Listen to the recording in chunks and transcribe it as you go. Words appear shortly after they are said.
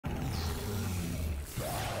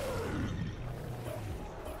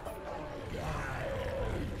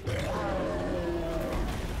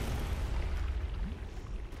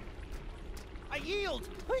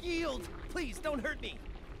Yield! Please, don't hurt me!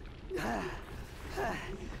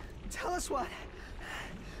 Tell us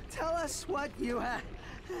what you,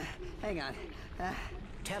 hang on.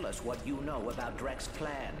 Tell us what you know about Drek's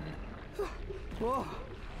plan. Whoa.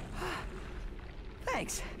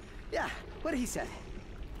 Thanks. Yeah, what he said.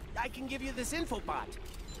 I can give you this info bot.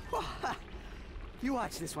 You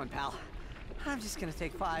watch this one, pal. I'm just gonna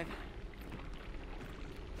take 5.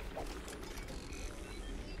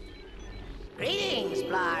 Greetings,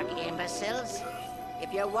 Blarg imbeciles.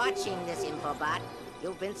 If you're watching this infobot,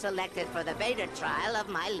 you've been selected for the beta trial of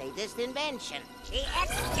my latest invention, the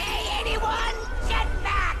XK-81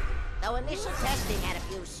 Jetpack! Though initial testing had a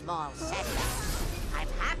few small setbacks, I'm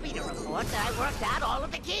happy to report that I worked out all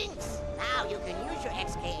of the kinks. Now you can use your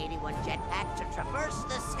XK-81 Jetpack to traverse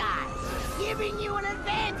the skies, giving you an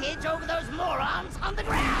advantage over those morons on the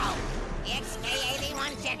ground. The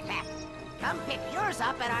XK-81 Jetpack. Come pick yours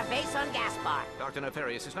up at our base on Gaspar. Dr.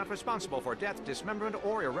 Nefarious is not responsible for death, dismemberment,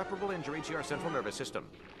 or irreparable injury to your central nervous system.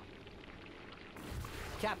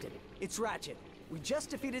 Captain, it's Ratchet. We just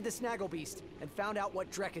defeated the Snaggle Beast and found out what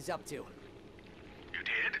Drek is up to. You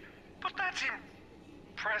did? But that's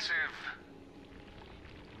impressive.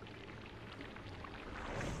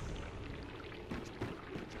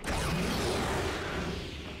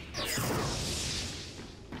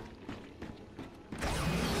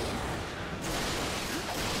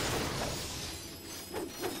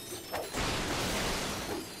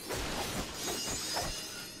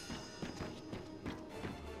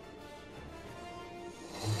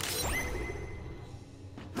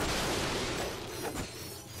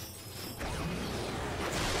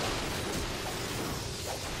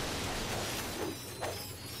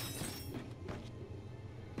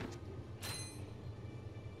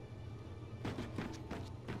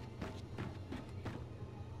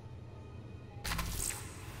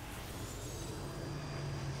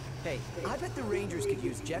 Hey, I bet the Rangers could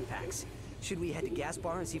use jetpacks. Should we head to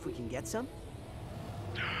Gaspar and see if we can get some?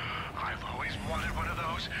 I've always wanted one of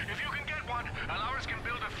those. If you can get one, Alaris can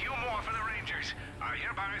build a few more for the Rangers. I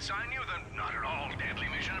hereby assign you the not at all deadly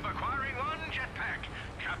mission of acquiring one jetpack.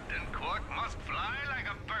 Captain Cork must fly like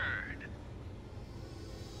a bird.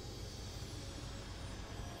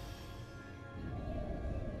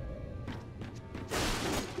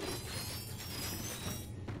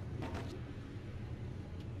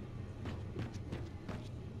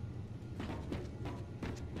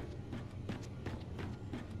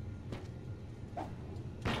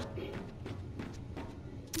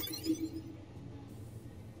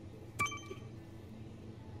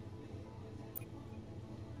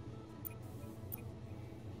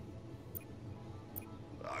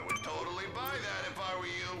 I would totally buy that if I were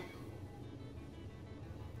you.